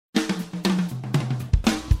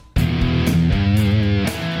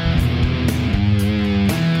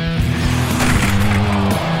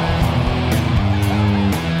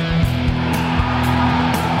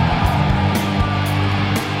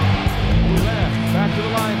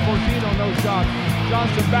elbow shot.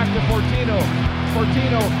 Johnson back to Fortino.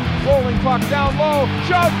 Fortino, rolling puck down low.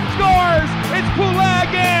 Shot, scores! It's Poulet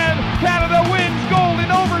again! Canada wins gold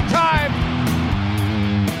in overtime!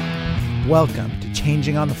 Welcome to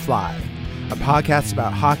Changing on the Fly, a podcast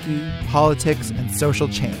about hockey, politics, and social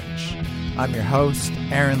change. I'm your host,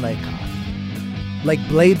 Aaron Lakoff. Like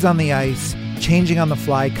blades on the ice, Changing on the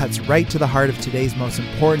Fly cuts right to the heart of today's most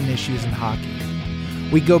important issues in hockey.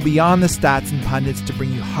 We go beyond the stats and pundits to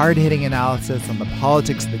bring you hard-hitting analysis on the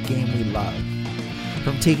politics of the game we love.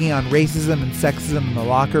 From taking on racism and sexism in the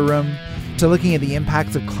locker room, to looking at the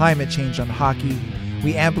impacts of climate change on hockey,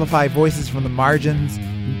 we amplify voices from the margins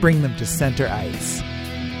and bring them to center ice.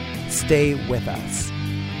 Stay with us.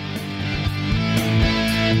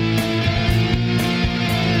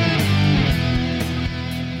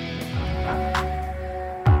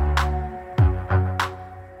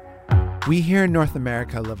 We here in North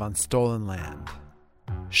America live on stolen land.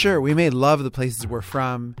 Sure, we may love the places we're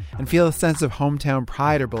from and feel a sense of hometown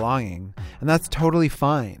pride or belonging, and that's totally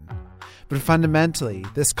fine. But fundamentally,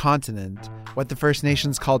 this continent, what the First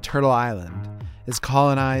Nations call Turtle Island, is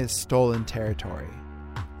colonized, stolen territory.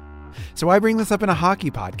 So why bring this up in a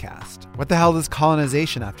hockey podcast? What the hell does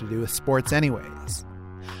colonization have to do with sports anyways?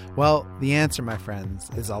 Well, the answer, my friends,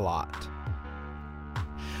 is a lot.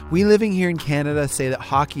 We living here in Canada say that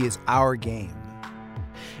hockey is our game.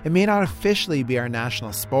 It may not officially be our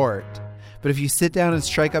national sport, but if you sit down and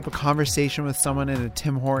strike up a conversation with someone in a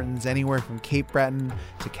Tim Hortons anywhere from Cape Breton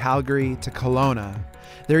to Calgary to Kelowna,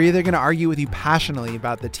 they're either going to argue with you passionately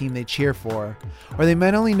about the team they cheer for, or they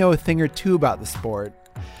might only know a thing or two about the sport,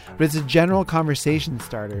 but it's a general conversation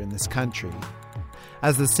starter in this country.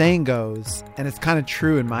 As the saying goes, and it's kind of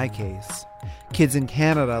true in my case, kids in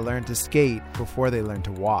Canada learn to skate before they learn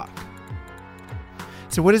to walk.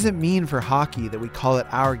 So what does it mean for hockey that we call it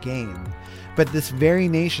our game, but this very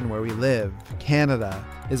nation where we live, Canada,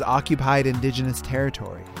 is occupied Indigenous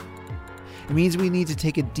territory? It means we need to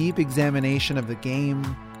take a deep examination of the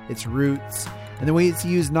game, its roots, and the way it's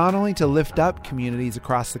used not only to lift up communities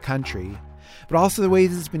across the country, but also the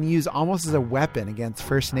ways it's been used almost as a weapon against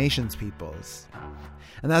First Nations peoples.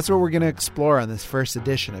 And that's what we're going to explore on this first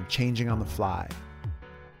edition of Changing on the Fly.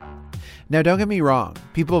 Now, don't get me wrong,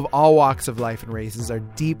 people of all walks of life and races are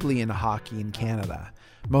deeply into hockey in Canada,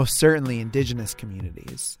 most certainly Indigenous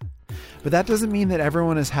communities. But that doesn't mean that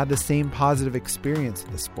everyone has had the same positive experience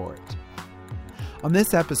with the sport. On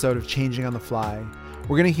this episode of Changing on the Fly,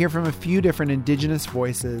 we're going to hear from a few different Indigenous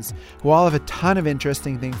voices who all have a ton of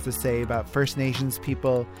interesting things to say about First Nations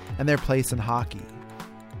people and their place in hockey.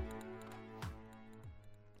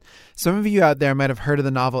 Some of you out there might have heard of the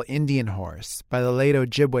novel Indian Horse by the late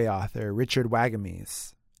Ojibwe author Richard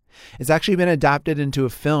Wagamese. It's actually been adapted into a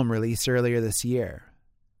film released earlier this year.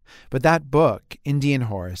 But that book, Indian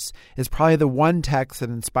Horse, is probably the one text that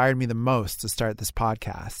inspired me the most to start this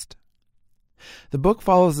podcast. The book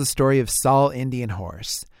follows the story of Saul Indian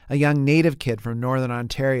Horse, a young native kid from Northern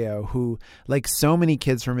Ontario who, like so many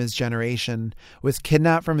kids from his generation, was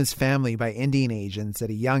kidnapped from his family by Indian agents at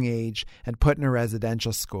a young age and put in a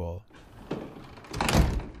residential school.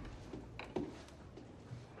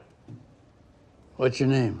 What's your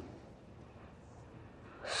name?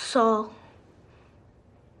 Saul.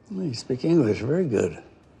 Well, you speak English very good.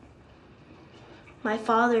 My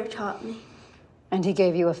father taught me. And he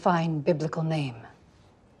gave you a fine biblical name.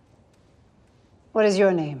 What is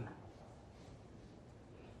your name?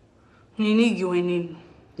 In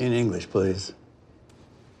English, please.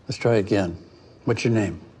 Let's try again. What's your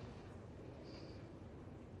name?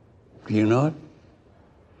 Do you know it?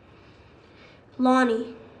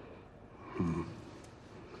 Lonnie.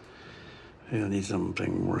 You'll need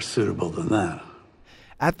something more suitable than that.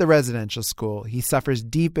 At the residential school, he suffers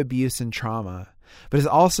deep abuse and trauma, but is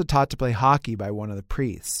also taught to play hockey by one of the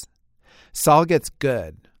priests. Saul gets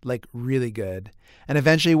good, like really good, and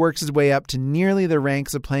eventually works his way up to nearly the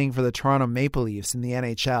ranks of playing for the Toronto Maple Leafs in the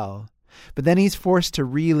NHL. But then he's forced to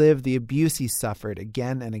relive the abuse he suffered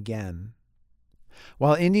again and again.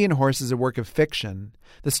 While Indian Horse is a work of fiction,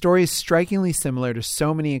 the story is strikingly similar to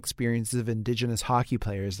so many experiences of Indigenous hockey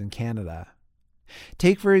players in Canada.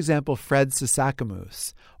 Take, for example, Fred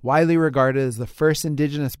Sasakamoose, widely regarded as the first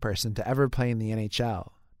Indigenous person to ever play in the NHL.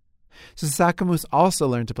 Sasakamoose also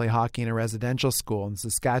learned to play hockey in a residential school in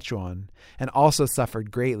Saskatchewan and also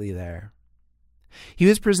suffered greatly there. He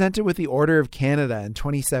was presented with the Order of Canada in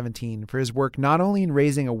 2017 for his work not only in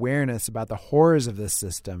raising awareness about the horrors of this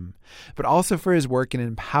system, but also for his work in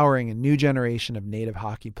empowering a new generation of Native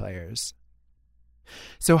hockey players.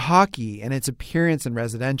 So hockey and its appearance in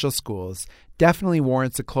residential schools definitely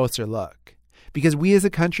warrants a closer look, because we as a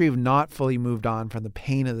country have not fully moved on from the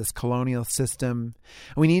pain of this colonial system,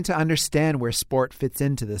 and we need to understand where sport fits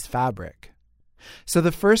into this fabric. So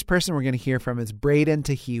the first person we're going to hear from is Braden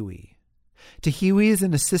Tahiwi. Tahiwi is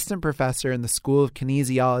an assistant professor in the School of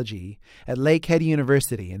Kinesiology at Lakehead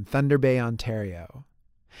University in Thunder Bay, Ontario.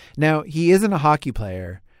 Now, he isn't a hockey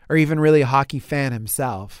player, or even really a hockey fan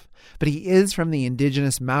himself, but he is from the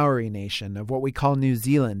indigenous Maori nation of what we call New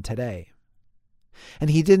Zealand today. And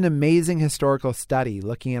he did an amazing historical study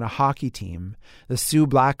looking at a hockey team, the Sioux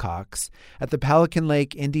Blackhawks, at the Pelican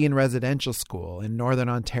Lake Indian Residential School in Northern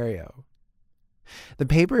Ontario. The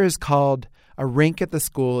paper is called "A Rink at the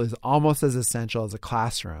School is Almost as Essential as a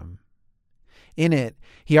Classroom." In it,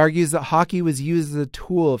 he argues that hockey was used as a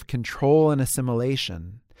tool of control and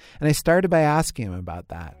assimilation, and I started by asking him about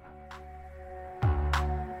that.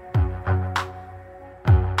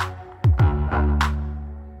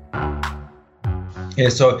 Yeah,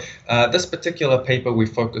 so this particular paper we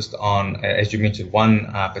focused on, as you mentioned, one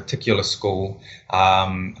particular school,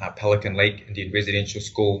 Pelican Lake Indian Residential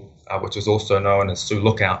School, which was also known as Sioux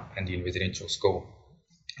Lookout Indian Residential School.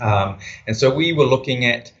 And so we were looking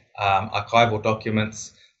at archival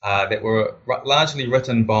documents that were largely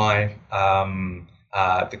written by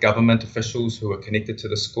the government officials who were connected to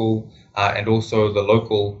the school, and also the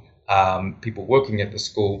local people working at the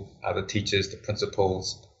school, the teachers, the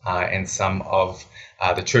principals, and some of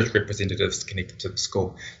the church representatives connected to the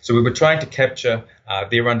school. So we were trying to capture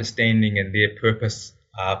their understanding and their purpose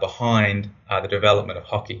behind the development of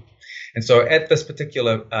hockey. And so at this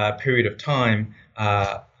particular period of time,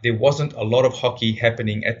 there wasn't a lot of hockey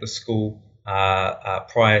happening at the school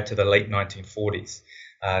prior to the late 1940s.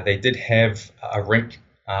 They did have a rink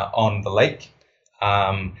on the lake,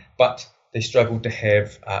 but they struggled to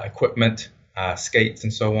have equipment, skates,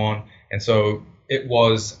 and so on. And so it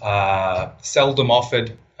was seldom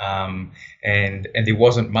offered, and there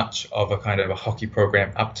wasn't much of a kind of a hockey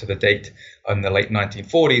program up to the date in the late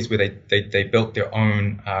 1940s, where they built their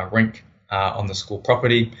own rink on the school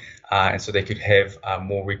property, and so they could have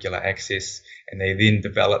more regular access, and they then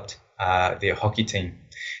developed their hockey team.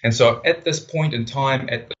 And so at this point in time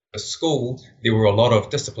at the school, there were a lot of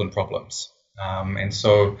discipline problems, and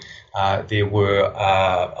so there were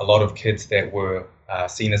a lot of kids that were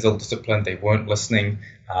seen as ill-disciplined. They weren't listening.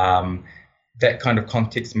 That kind of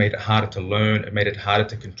context made it harder to learn. It made it harder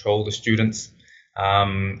to control the students.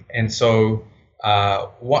 And so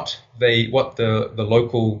what the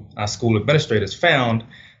local school administrators found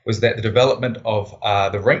was that the development of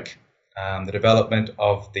the rink, the development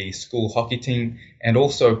of the school hockey team, and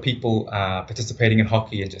also people participating in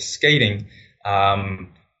hockey and just skating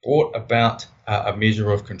brought about a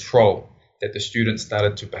measure of control, that the students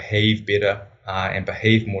started to behave better and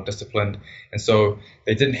behave more disciplined. And so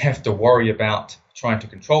they didn't have to worry about trying to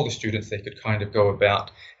control the students. They could kind of go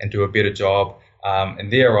about and do a better job in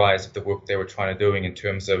their eyes of the work they were trying to doing in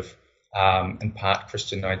terms of impart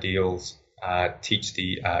Christian ideals, teach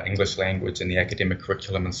the English language and the academic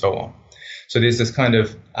curriculum, and so on. So there's this kind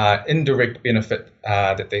of indirect benefit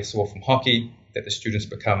that they saw from hockey, that the students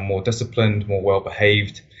become more disciplined, more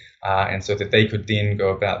well-behaved, and so that they could then go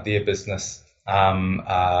about their business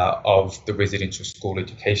of the residential school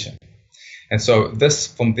education. And so this,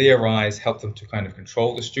 from their eyes, helped them to kind of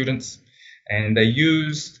control the students. And they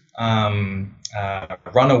used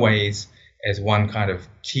runaways as one kind of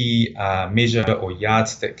key measure or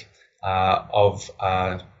yardstick of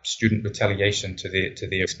student retaliation to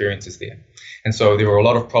their experiences there. And so there were a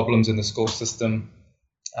lot of problems in the school system.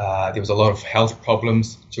 There was a lot of health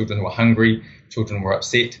problems. Children were hungry. Children were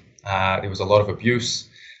upset. There was a lot of abuse.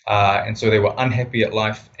 And so they were unhappy at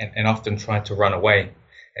life and often tried to run away.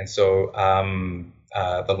 And so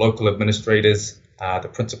the local administrators, the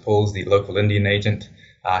principals, the local Indian agent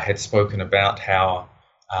had spoken about how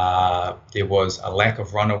there was a lack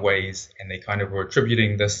of runaways, and they kind of were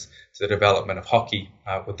attributing this to the development of hockey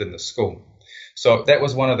within the school. So that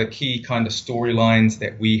was one of the key kind of storylines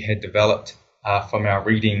that we had developed from our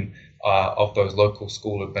reading of those local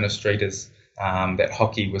school administrators, that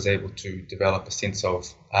hockey was able to develop a sense of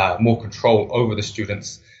more control over the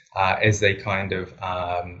students as they kind of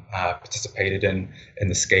participated in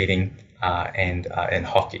the skating and in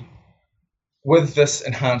hockey. With this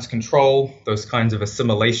enhanced control, those kinds of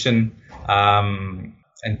assimilation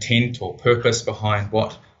intent or purpose behind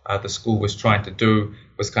what the school was trying to do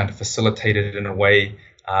was kind of facilitated in a way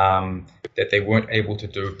that they weren't able to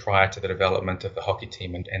do prior to the development of the hockey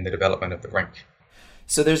team and the development of the rink.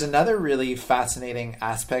 So there's another really fascinating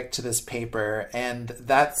aspect to this paper, and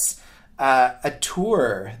that's a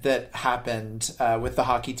tour that happened with the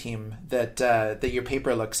hockey team that your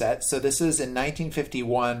paper looks at. So this is in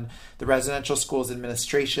 1951. The Residential Schools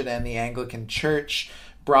Administration and the Anglican Church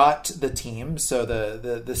brought the team, so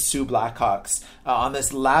the Soo Blackhawks, on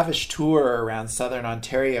this lavish tour around southern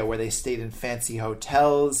Ontario where they stayed in fancy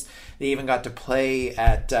hotels. They even got to play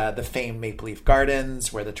at the famed Maple Leaf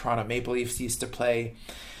Gardens where the Toronto Maple Leafs used to play.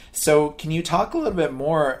 So can you talk a little bit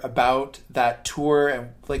more about that tour and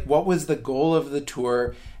like what was the goal of the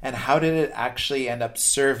tour and how did it actually end up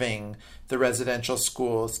serving the residential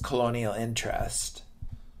school's colonial interest?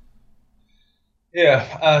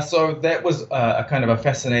 Yeah, so that was a kind of a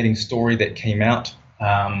fascinating story that came out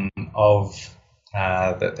of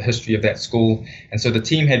the history of that school. And so the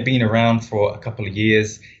team had been around for a couple of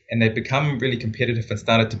years and they'd become really competitive and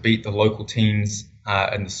started to beat the local teams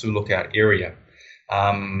in the Sioux Lookout area.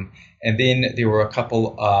 And then there were a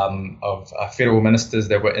couple of federal ministers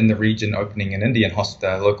that were in the region opening an Indian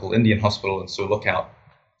hospital, local Indian hospital in Sioux Lookout.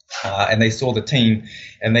 And they saw the team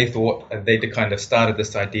and they thought they kind of started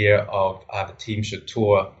this idea of the team should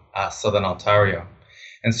tour southern Ontario.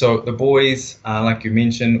 And so the boys, like you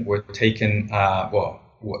mentioned, were taken,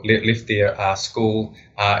 left their school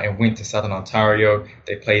and went to southern Ontario.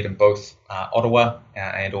 They played in both Ottawa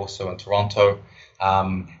and also in Toronto.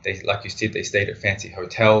 They, like you said, they stayed at fancy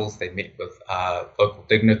hotels. They met with local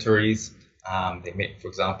dignitaries. They met, for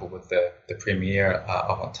example, with the Premier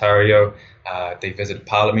of Ontario. They visited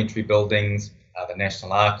parliamentary buildings, the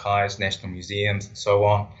National Archives, National Museums, and so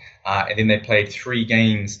on. And then they played 3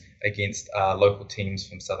 games against local teams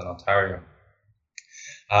from Southern Ontario.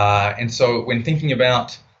 And so when thinking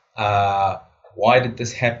about why did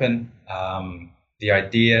this happen, the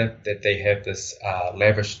idea that they have this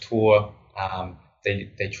lavish tour,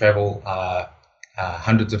 they travel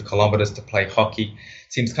hundreds of kilometers to play hockey,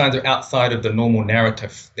 seems kind of outside of the normal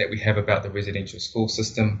narrative that we have about the residential school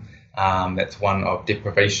system. That's one of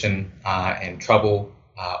deprivation and trouble,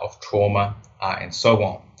 of trauma, and so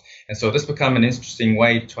on. And so this became an interesting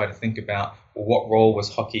way to try to think about, well, what role was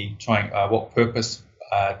hockey what purpose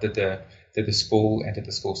did the school and did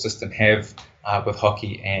the school system have with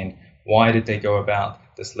hockey, and why did they go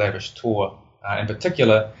about this lavish tour? In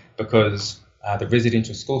particular, because the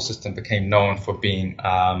residential school system became known for being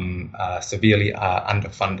severely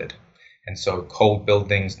underfunded. And so cold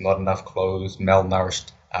buildings, not enough clothes,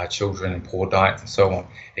 malnourished children and poor diets and so on,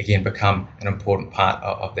 again, become an important part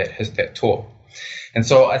of that tour. And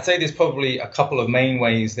so I'd say there's probably a couple of main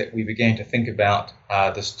ways that we began to think about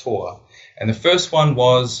this tour. And the first one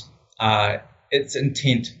was its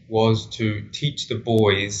intent was to teach the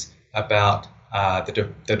boys about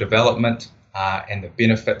the development and the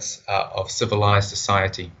benefits of civilized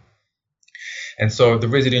society. And so the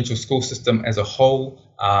residential school system as a whole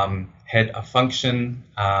had a function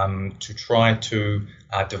to try to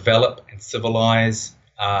develop and civilize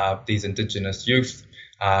these Indigenous youth,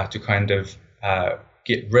 to kind of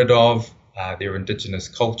get rid of their Indigenous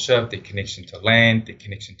culture, their connection to land, their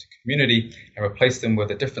connection to community, and replace them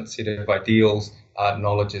with a different set of ideals,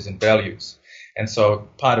 knowledges, and values. And so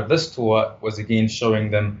part of this tour was again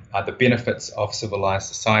showing them the benefits of civilized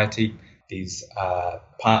society, these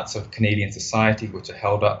parts of Canadian society which are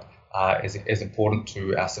held up as important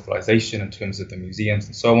to our civilization in terms of the museums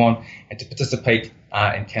and so on, and to participate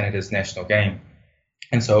in Canada's national game.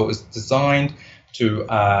 And so it was designed to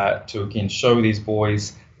again show these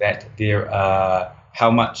boys that there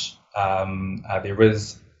how much there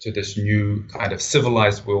is to this new kind of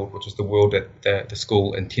civilized world, which is the world that the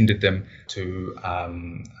school intended them to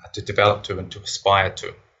develop to and to aspire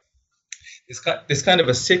to. There's kind of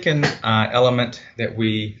a second element that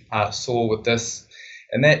we saw with this,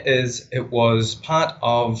 and that is it was part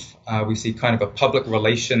of, we see kind of a public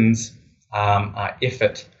relations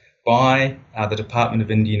effort by the Department of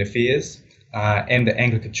Indian Affairs and the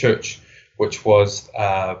Anglican Church, which was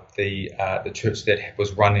the church that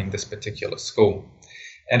was running this particular school.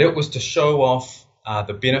 And it was to show off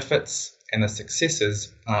the benefits and the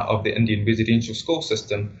successes of the Indian residential school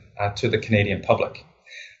system to the Canadian public.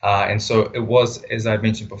 And so it was, as I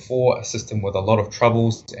mentioned before, a system with a lot of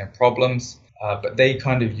troubles and problems, but they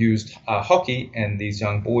kind of used hockey and these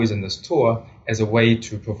young boys in this tour as a way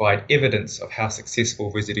to provide evidence of how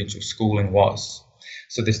successful residential schooling was.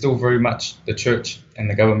 So there's still very much, the church and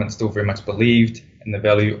the government still very much believed in the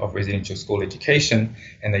value of residential school education,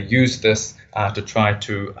 and they used this to try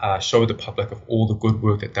to show the public of all the good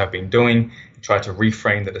work that they've been doing, and try to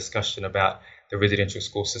reframe the discussion about the residential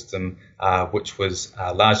school system, which was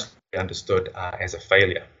largely understood as a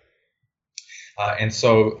failure. And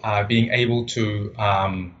so being able to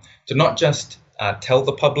not just tell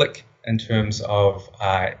the public in terms of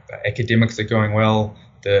academics are going well,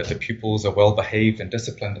 the pupils are well behaved and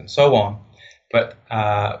disciplined and so on. But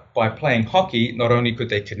by playing hockey, not only could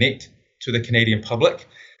they connect to the Canadian public,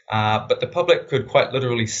 but the public could quite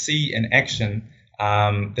literally see in action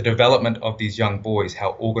the development of these young boys,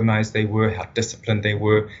 how organized they were, how disciplined they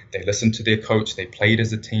were. They listened to their coach, they played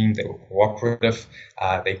as a team, they were cooperative,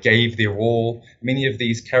 they gave their all. Many of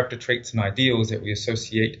these character traits and ideals that we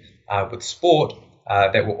associate with sport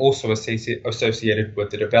that were also associated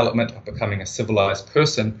with the development of becoming a civilized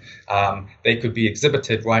person, they could be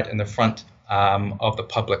exhibited right in the front of the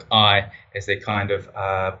public eye as they kind of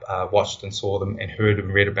watched and saw them and heard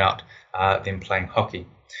and read about them playing hockey.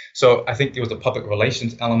 So I think there was a public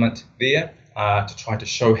relations element there to try to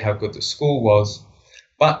show how good the school was.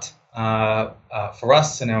 But for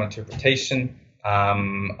us in our interpretation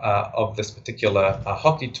of this particular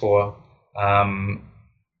hockey tour,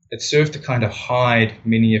 it served to kind of hide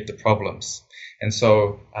many of the problems. And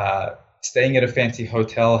so staying at a fancy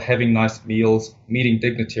hotel, having nice meals, meeting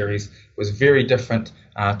dignitaries was very different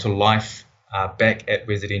to life back at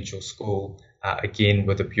residential school, again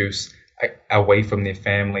with abuse, away from their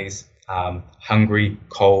families, hungry,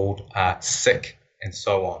 cold, sick, and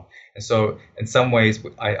so on. And so in some ways,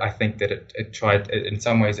 I think that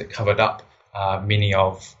it covered up many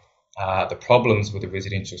of the problems with the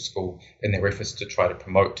residential school in their efforts to try to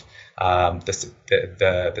promote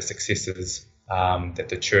the successes that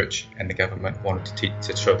the church and the government wanted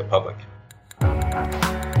to show the public.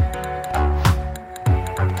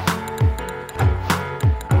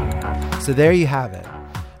 So there you have it.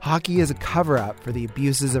 Hockey is a cover-up for the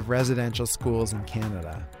abuses of residential schools in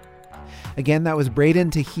Canada. Again, that was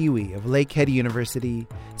Braden Tahiwi of Lakehead University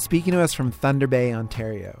speaking to us from Thunder Bay,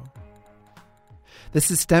 Ontario. The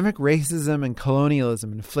systemic racism and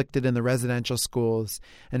colonialism inflicted in the residential schools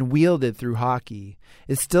and wielded through hockey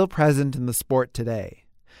is still present in the sport today,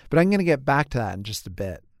 but I'm going to get back to that in just a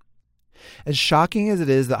bit. As shocking as it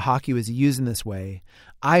is that hockey was used in this way,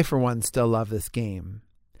 I, for one, still love this game.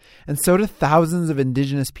 And so do thousands of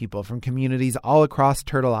Indigenous people from communities all across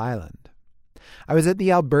Turtle Island. I was at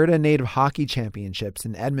the Alberta Native Hockey Championships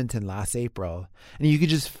in Edmonton last April, and you could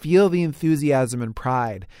just feel the enthusiasm and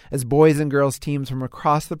pride as boys and girls teams from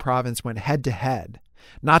across the province went head-to-head,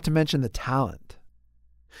 not to mention the talent.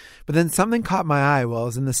 But then something caught my eye while I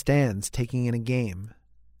was in the stands taking in a game.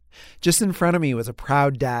 Just in front of me was a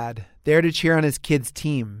proud dad, there to cheer on his kid's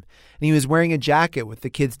team, and he was wearing a jacket with the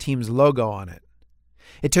kid's team's logo on it.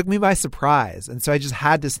 It took me by surprise, and so I just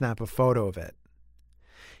had to snap a photo of it.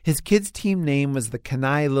 His kid's team name was the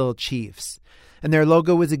Kenai Little Chiefs, and their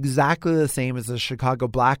logo was exactly the same as the Chicago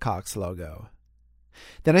Blackhawks logo.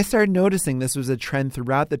 Then I started noticing this was a trend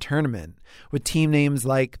throughout the tournament, with team names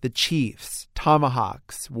like the Chiefs,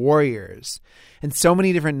 Tomahawks, Warriors, and so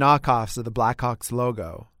many different knockoffs of the Blackhawks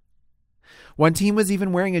logo. One team was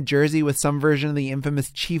even wearing a jersey with some version of the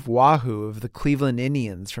infamous Chief Wahoo of the Cleveland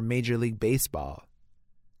Indians from Major League Baseball.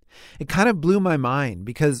 It kind of blew my mind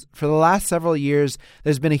because for the last several years,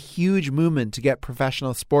 there's been a huge movement to get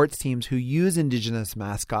professional sports teams who use Indigenous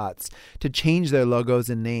mascots to change their logos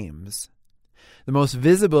and names. The most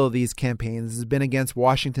visible of these campaigns has been against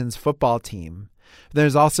Washington's football team.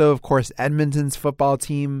 There's also, of course, Edmonton's football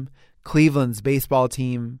team, Cleveland's baseball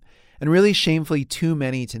team, and really shamefully too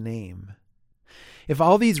many to name. If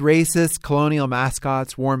all these racist colonial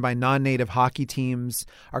mascots worn by non-native hockey teams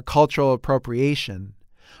are cultural appropriation,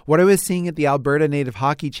 what I was seeing at the Alberta Native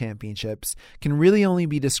Hockey Championships can really only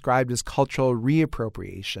be described as cultural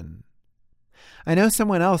reappropriation. I know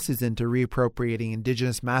someone else who's into reappropriating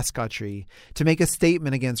Indigenous mascotry to make a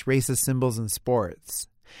statement against racist symbols in sports,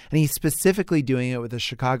 and he's specifically doing it with the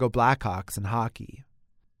Chicago Blackhawks in hockey.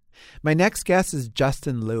 My next guest is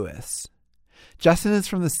Justin Lewis. Justin is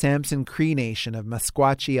from the Samson Cree Nation of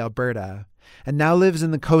Meskwachie, Alberta, and now lives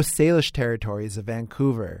in the Coast Salish territories of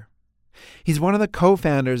Vancouver. He's one of the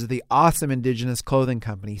co-founders of the awesome Indigenous clothing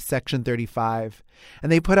company, Section 35,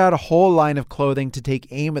 and they put out a whole line of clothing to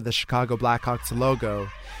take aim at the Chicago Blackhawks logo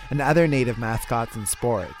and other native mascots in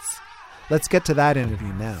sports. Let's get to that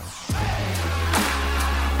interview now.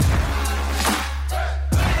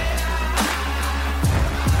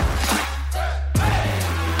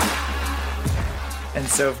 And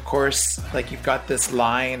so, of course, like you've got this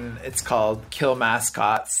line, it's called Kill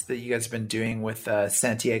Mascots, that you guys have been doing with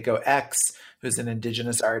Santiago X, who's an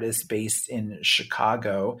Indigenous artist based in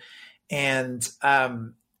Chicago. And I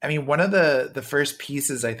mean, one of the first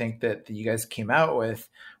pieces I think that you guys came out with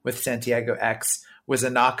Santiago X was a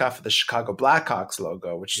knockoff of the Chicago Blackhawks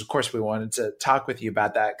logo, which is, of course, we wanted to talk with you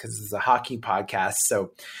about that because it's a hockey podcast.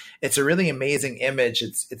 So it's a really amazing image.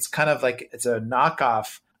 It's kind of like it's a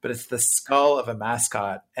knockoff but it's the skull of a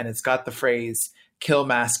mascot, and it's got the phrase "Kill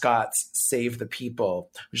mascots, save the people,"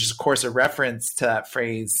 which is, of course, a reference to that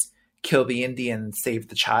phrase "Kill the Indian, save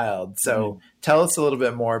the child." So tell us a little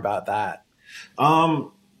bit more about that.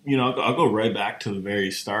 I'll go right back to the very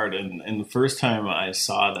start. And the first time I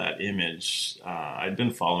saw that image, I'd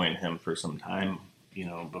been following him for some time,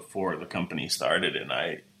 before the company started.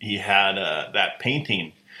 And he had that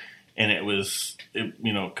painting, and it was,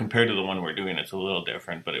 compared to the one we're doing, it's a little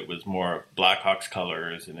different, but it was more Blackhawks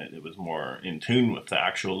colors, and it was more in tune with the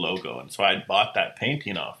actual logo. And so I'd bought that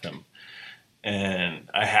painting off him. And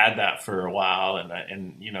I had that for a while, and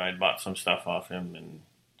I'd bought some stuff off him and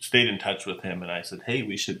stayed in touch with him. And I said, hey,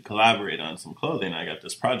 we should collaborate on some clothing. I got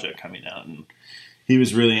this project coming out. And he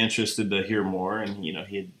was really interested to hear more. And,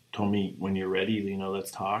 he had told me, when you're ready, let's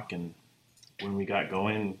talk. And when we got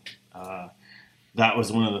going, that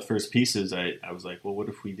was one of the first pieces. I was like, well, what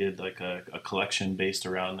if we did like a collection based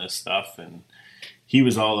around this stuff? And he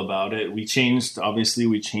was all about it. We changed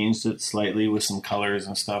it slightly with some colors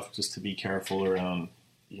and stuff, just to be careful around,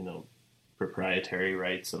 proprietary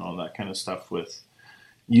rights and all that kind of stuff. With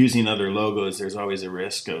using other logos, there's always a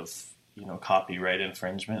risk of, copyright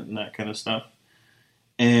infringement and that kind of stuff.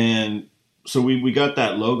 And so we got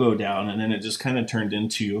that logo down, and then it just kind of turned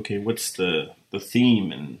into, okay, what's the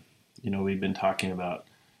theme? And, we've been talking about,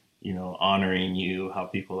 honoring you, how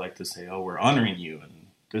people like to say, oh, we're honoring you, and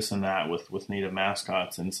this and that with Native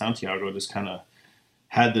mascots. And Santiago just kind of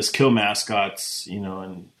had this Kill Mascots,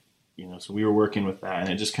 and, so we were working with that, and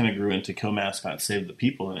it just kind of grew into Kill Mascots, Save the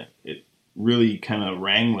People. And it really kind of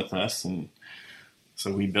rang with us. And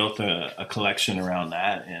so we built a collection around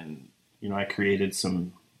that. And, I created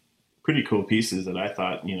some pretty cool pieces that I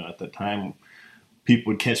thought, at the time,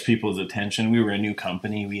 people would catch people's attention. We were a new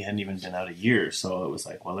company. We hadn't even been out a year. So it was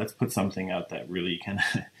like, well, let's put something out that really kind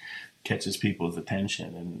of catches people's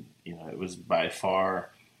attention. And, it was by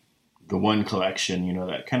far the one collection,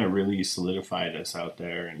 that kind of really solidified us out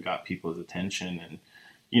there and got people's attention. And,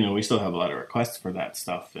 we still have a lot of requests for that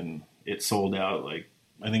stuff. And it sold out. Like,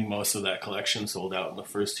 I think most of that collection sold out in the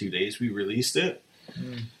first 2 days we released it.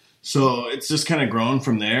 So it's just kind of grown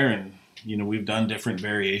from there. And, we've done different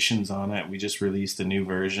variations on it. We just released a new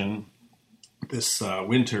version this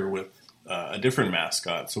winter with a different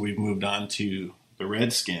mascot. So we've moved on to the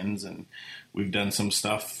Redskins, and we've done some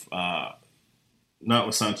stuff, not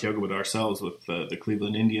with Santiago, but ourselves with the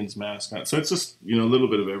Cleveland Indians mascot. So it's just, a little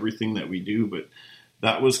bit of everything that we do. But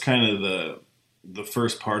that was kind of the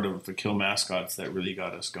first part of the Kill Mascots that really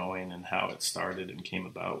got us going, and how it started and came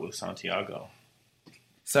about with Santiago.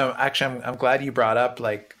 So actually, I'm glad you brought up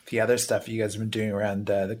like the other stuff you guys have been doing around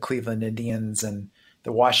the Cleveland Indians and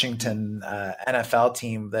the Washington NFL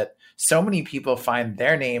team, that so many people find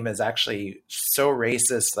their name is actually so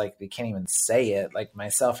racist, like they can't even say it, like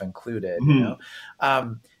myself included,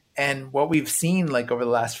 and what we've seen like over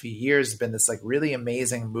the last few years has been this like really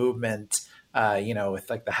amazing movement, with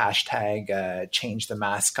like the hashtag change the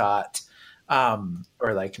mascot,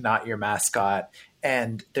 or like not your mascot.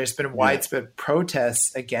 And there's been widespread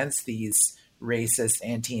protests against these racist,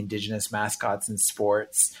 anti-Indigenous mascots in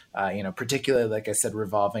sports, particularly, like I said,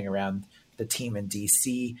 revolving around the team in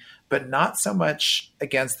DC, but not so much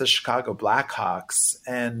against the Chicago Blackhawks.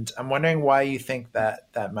 And I'm wondering why you think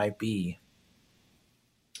that might be.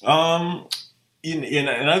 And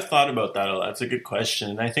I've thought about that a lot. That's a good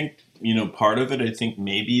question. And I think, part of it, I think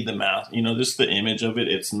maybe the just the image of it,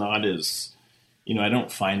 it's not as, I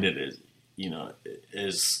don't find it as,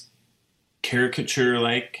 as caricature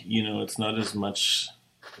like, it's not as much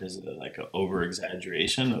as like an over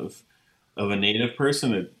exaggeration of a Native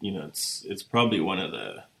person. It's probably one of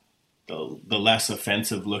the less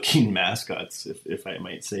offensive looking mascots, if I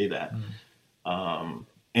might say that.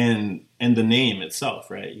 And the name itself,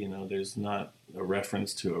 right? There's not a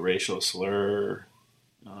reference to a racial slur,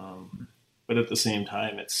 but at the same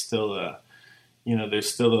time, it's still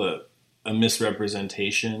there's still a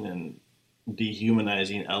misrepresentation and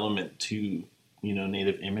dehumanizing element to,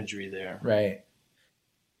 Native imagery there. Right.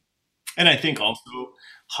 And I think also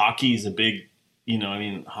hockey is a big,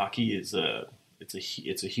 hockey is it's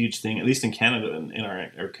a huge thing, at least in Canada and in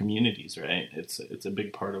our communities, right? It's a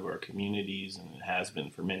big part of our communities, and it has been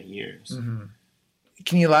for many years. Mm-hmm.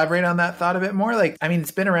 Can you elaborate on that thought a bit more? Like, I mean, it's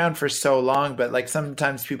been around for so long, but like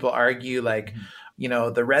sometimes people argue like,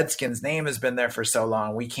 the Redskins name has been there for so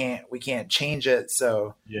long. We can't change it.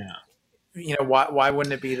 So yeah. Why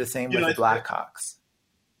wouldn't it be the same with the Blackhawks?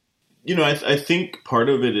 I think part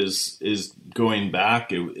of it is going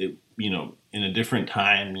back. It in a different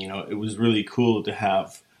time. It was really cool to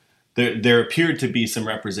have there appeared to be some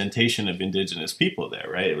representation of Indigenous people there,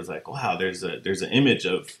 right? It was like, wow, there's an image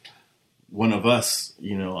of one of us,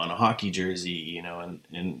 on a hockey jersey,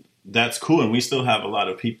 and that's cool. And we still have a lot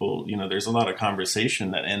of people, there's a lot of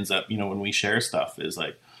conversation that ends up, when we share stuff is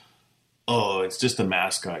like, oh, it's just a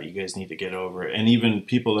mascot. You guys need to get over it. And even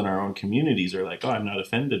people in our own communities are like, oh, I'm not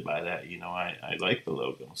offended by that. I like the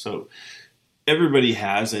logo. So everybody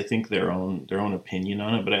has, I think, their own opinion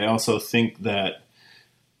on it. But I also think that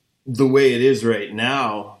the way it is right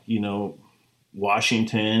now,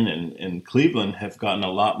 Washington and Cleveland have gotten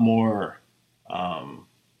a lot more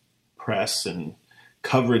press and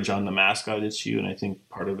coverage on the mascot issue. And I think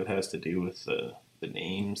part of it has to do with the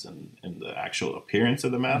names and the actual appearance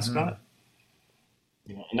of the mascot. Mm-hmm.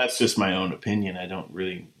 And that's just my own opinion. I don't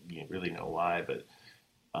really know why, but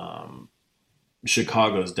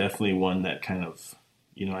Chicago is definitely one that kind of,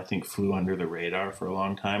 I think flew under the radar for a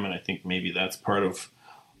long time. And I think maybe that's part of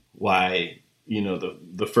why,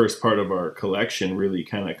 the first part of our collection really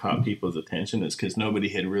kind of caught people's attention, is because nobody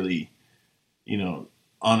had really, on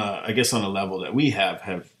a level that we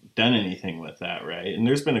have done anything with that. Right. And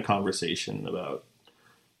there's been a conversation about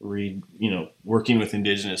working with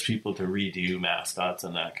Indigenous people to redo mascots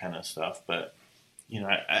and that kind of stuff. But,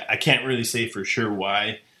 I can't really say for sure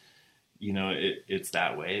why, it's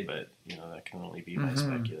that way, but, that can only be my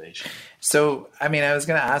speculation. So, I was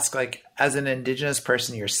going to ask, like, as an Indigenous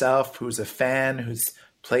person yourself, who's a fan, who's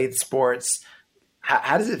played sports,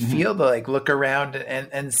 how does it feel to like look around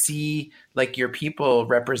and see like your people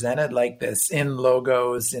represented like this in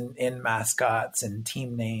logos and in mascots and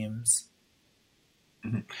team names?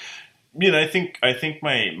 I think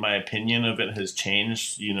my opinion of it has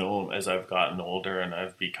changed, as I've gotten older and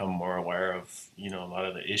I've become more aware of, a lot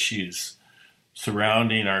of the issues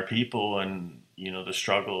surrounding our people and, the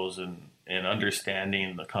struggles and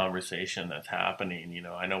understanding the conversation that's happening.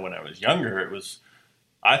 I know when I was younger,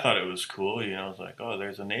 I thought it was cool. I was like, oh,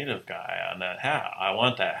 there's a Native guy on that hat. I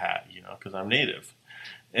want that hat, because I'm Native.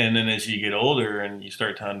 And then as you get older and you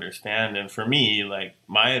start to understand, and for me, like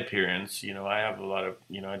my appearance, I have a lot of,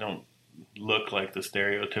 I don't look like the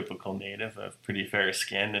stereotypical Native. I have pretty fair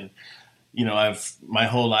skin, and my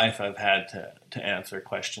whole life I've had to answer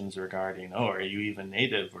questions regarding, oh, are you even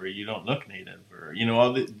Native, or you don't look Native, or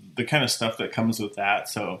all the kind of stuff that comes with that.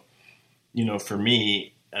 So, for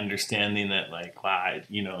me, understanding that like, wow,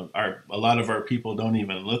 a lot of our people don't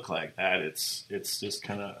even look like that. It's just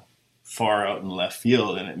kind of far out in left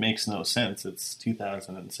field, and it makes no sense. It's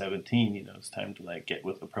 2017, it's time to like get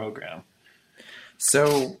with the program.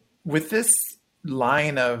 So with this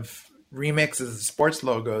line of remixes of sports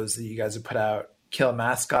logos that you guys have put out, Kill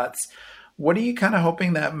Mascots, what are you kind of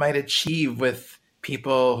hoping that might achieve with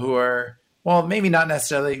people who are, well, maybe not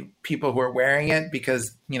necessarily people who are wearing it,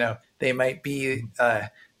 because, they might be the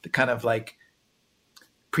kind of like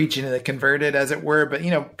preaching to the converted, as it were, but,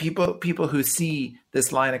 people who see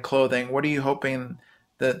this line of clothing, what are you hoping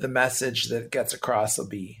the message that gets across will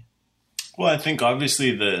be? Well, I think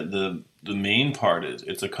obviously the main part is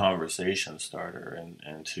it's a conversation starter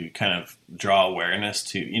and to kind of draw awareness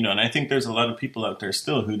to, and I think there's a lot of people out there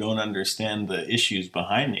still who don't understand the issues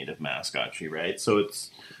behind Native mascotry, right? So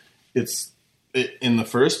it's in the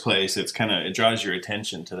first place, it draws your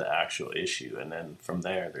attention to the actual issue. And then from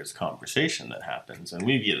there, there's conversation that happens. And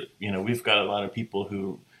we've got a lot of people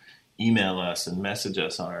who email us and message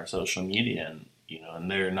us on our social media, and, and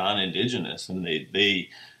they're non-Indigenous, and they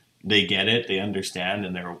get it, they understand,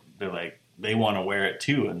 and they're like, they want to wear it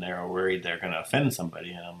too, and they're worried they're going to offend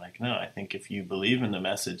somebody. And I'm like, no, I think if you believe in the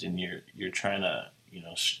message and you're trying to,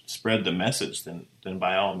 spread the message, then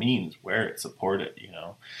by all means wear it, support it,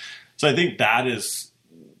 So I think that is,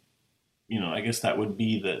 I guess that would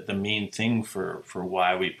be the main thing for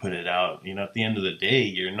why we put it out. At the end of the day,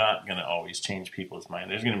 you're not going to always change people's mind.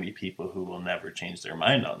 There's going to be people who will never change their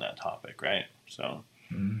mind on that topic, right? So,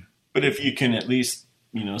 But if you can at least,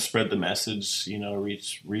 spread the message,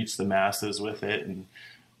 reach the masses with it. And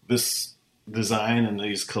this design and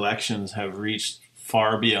these collections have reached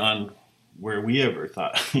far beyond where we ever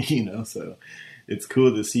thought, so it's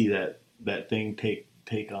cool to see that thing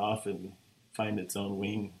take off and find its own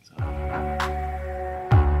wing. So.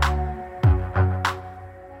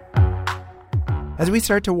 As we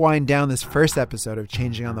start to wind down this first episode of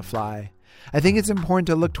Changing on the Fly, I think it's important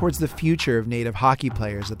to look towards the future of Native hockey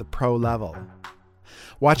players at the pro level.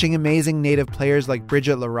 Watching amazing Native players like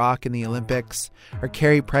Bridget Larocque in the Olympics or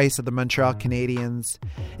Carey Price of the Montreal Canadiens,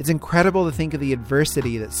 it's incredible to think of the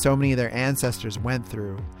adversity that so many of their ancestors went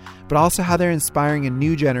through, but also how they're inspiring a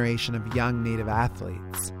new generation of young Native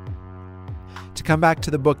athletes. To come back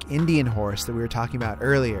to the book Indian Horse that we were talking about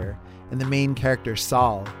earlier, and the main character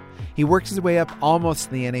Saul, He works his way up almost to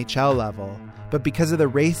the NHL level, but because of the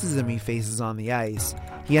racism he faces on the ice,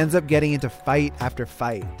 he ends up getting into fight after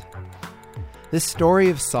fight. This story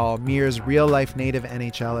of Saul mirrors real-life native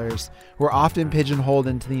NHLers who are often pigeonholed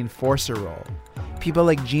into the enforcer role, people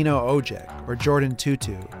like Gino Ojic or Jordan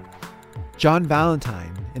Tutu. John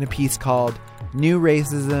Valentine, in a piece called New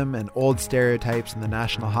Racism and Old Stereotypes in the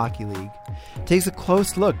National Hockey League, takes a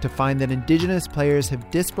close look to find that Indigenous players have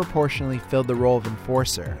disproportionately filled the role of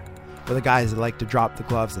enforcer, or the guys that like to drop the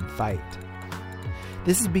gloves and fight.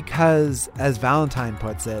 This is because, as Valentine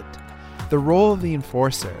puts it, the role of the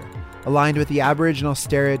enforcer, aligned with the Aboriginal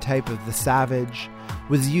stereotype of the savage,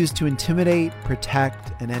 was used to intimidate,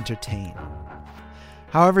 protect, and entertain.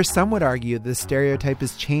 However, some would argue this stereotype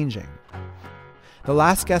is changing. The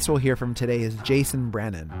last guest we'll hear from today is Jason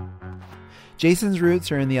Brennan. Jason's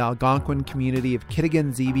roots are in the Algonquin community of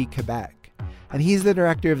Kitigan-Zibi, Quebec, and he's the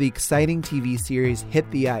director of the exciting TV series Hit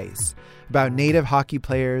the Ice, about native hockey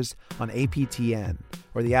players on APTN,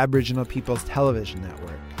 or the Aboriginal People's Television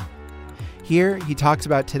Network. Here, he talks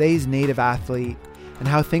about today's native athlete and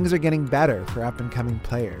how things are getting better for up-and-coming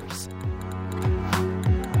players.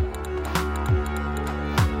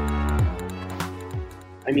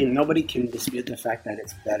 I mean, nobody can dispute the fact that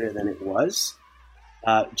it's better than it was,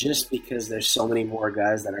 just because there's so many more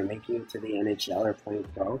guys that are making it to the NHL or playing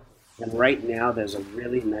pro. And right now, there's a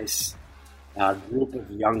really nice group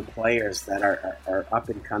of young players that are up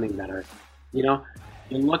and coming that are, you know,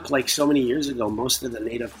 you look like so many years ago, most of the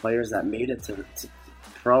native players that made it to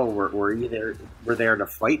pro were there to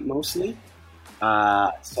fight mostly.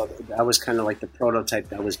 So that was kind of like the prototype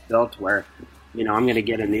that was built where, you know, I'm going to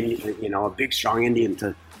get a big, strong Indian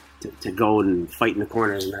to go and fight in the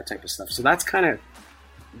corners and that type of stuff. So that's kind of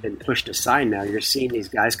been pushed aside now. You're seeing these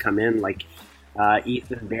guys come in like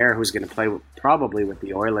Ethan Bear, who's going to play probably with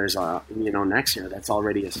the Oilers, next year. That's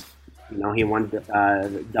already he won the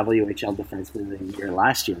WHL Defenseman of the Year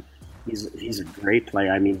last year. He's a great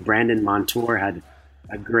player. I mean, Brandon Montour had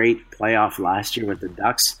a great playoff last year with the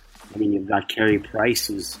Ducks. I mean, you've got Carey Price,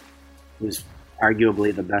 who's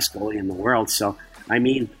arguably the best goalie in the world. So, I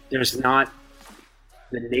mean, there's not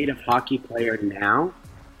the native hockey player now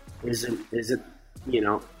isn't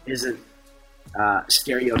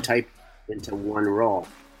stereotyped into one role.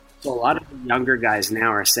 So a lot of the younger guys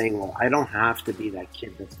now are saying, well, I don't have to be that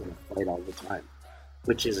kid that's going to fight all the time,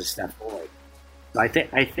 which is a step forward. So I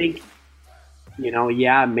think,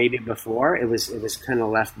 maybe before it was kind of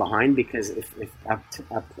left behind, because if a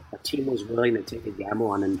team was willing to take a gamble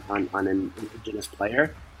on an Indigenous player,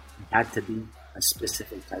 it had to be a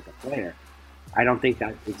specific type of player. I don't think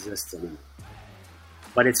that exists anymore.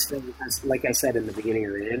 But it's still, like I said in the beginning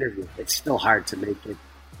of the interview, it's still hard to make it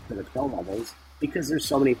to the pro levels because there's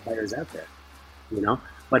so many players out there,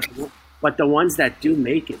 But the ones that do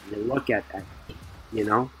make it, you look at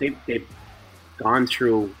they've gone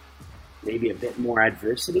through maybe a bit more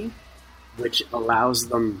adversity, which allows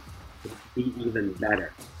them to be even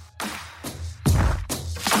better.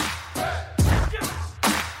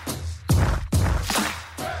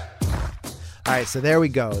 All right, so there we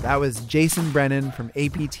go. That was Jason Brennan from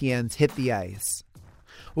APTN's Hit the Ice.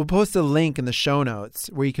 We'll post a link in the show notes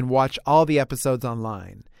where you can watch all the episodes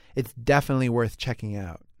online. It's definitely worth checking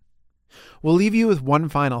out. We'll leave you with one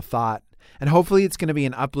final thought, and hopefully it's going to be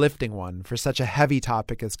an uplifting one for such a heavy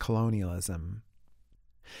topic as colonialism.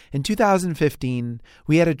 In 2015,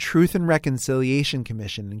 we had a Truth and Reconciliation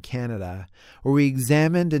Commission in Canada where we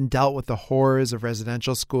examined and dealt with the horrors of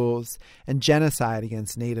residential schools and genocide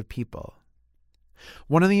against Native people.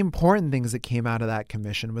 One of the important things that came out of that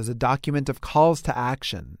commission was a document of calls to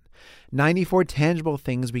action, 94 tangible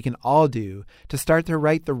things we can all do to start to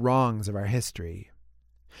right the wrongs of our history.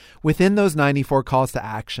 Within those 94 calls to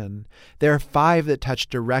action, there are 5 that touch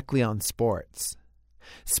directly on sports.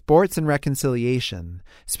 Sports and reconciliation,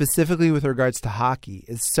 specifically with regards to hockey,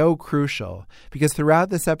 is so crucial because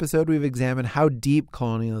throughout this episode we've examined how deep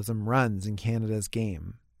colonialism runs in Canada's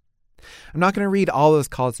game. I'm not going to read all those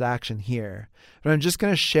calls to action here, but I'm just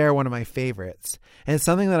going to share one of my favorites, and it's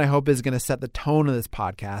something that I hope is going to set the tone of this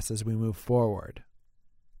podcast as we move forward.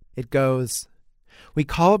 It goes, "We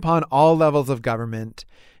call upon all levels of government,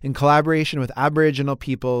 in collaboration with Aboriginal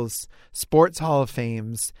peoples, sports hall of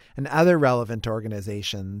fames, and other relevant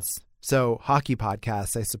organizations, so hockey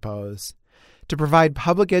podcasts, I suppose, to provide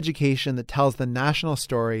public education that tells the national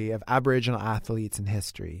story of Aboriginal athletes in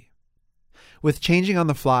history. With Changing on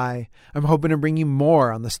the Fly, I'm hoping to bring you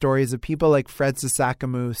more on the stories of people like Fred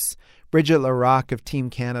Sasakamoose, Bridget Larocque of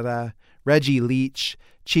Team Canada, Reggie Leach,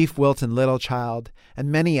 Chief Wilton Littlechild,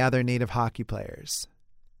 and many other Native hockey players.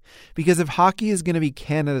 Because if hockey is going to be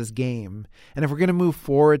Canada's game, and if we're going to move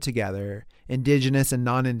forward together, Indigenous and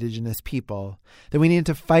non-Indigenous people, then we need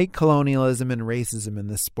to fight colonialism and racism in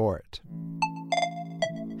this sport.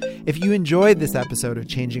 If you enjoyed this episode of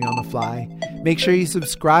Changing on the Fly, make sure you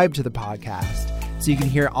subscribe to the podcast so you can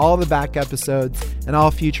hear all the back episodes and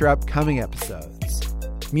all future upcoming episodes.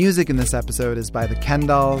 Music in this episode is by the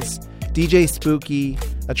Kendalls, DJ Spooky,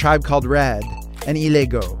 A Tribe Called Red, and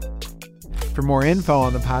Ilego. For more info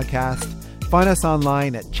on the podcast, find us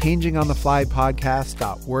online at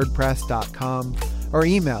changingontheflypodcast.wordpress.com or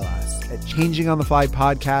email us at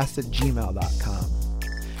changingontheflypodcast@gmail.com.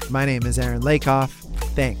 My name is Aaron Lakoff.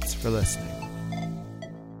 Thanks for listening.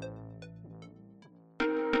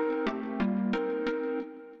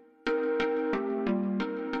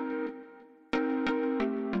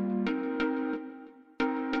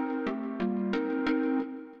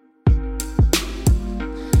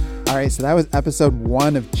 All right, so that was episode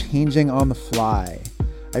 1 of Changing on the Fly.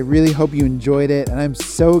 I really hope you enjoyed it, and I'm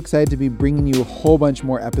so excited to be bringing you a whole bunch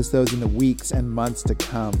more episodes in the weeks and months to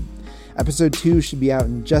come. Episode 2 should be out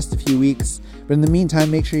in just a few weeks, but in the meantime,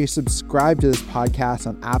 make sure you subscribe to this podcast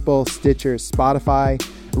on Apple, Stitcher, Spotify,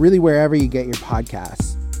 or really wherever you get your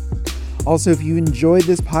podcasts. Also, if you enjoyed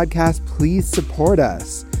this podcast, please support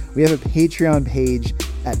us. We have a Patreon page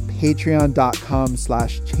at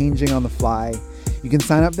patreon.com/changingonthefly. You can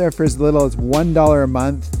sign up there for as little as $1 a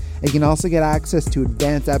month, and you can also get access to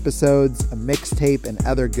advanced episodes, a mixtape, and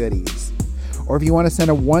other goodies. Or if you want to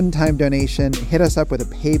send a one-time donation, hit us up with a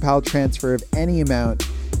PayPal transfer of any amount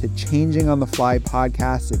to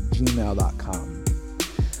changingontheflypodcast@gmail.com.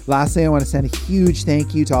 Lastly, I want to send a huge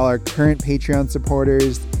thank you to all our current Patreon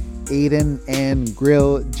supporters, Aiden, Ann,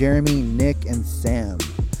 Grill, Jeremy, Nick, and Sam.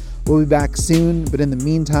 We'll be back soon, but in the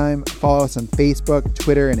meantime, follow us on Facebook,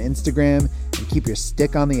 Twitter, and Instagram, and keep your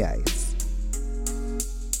stick on the ice.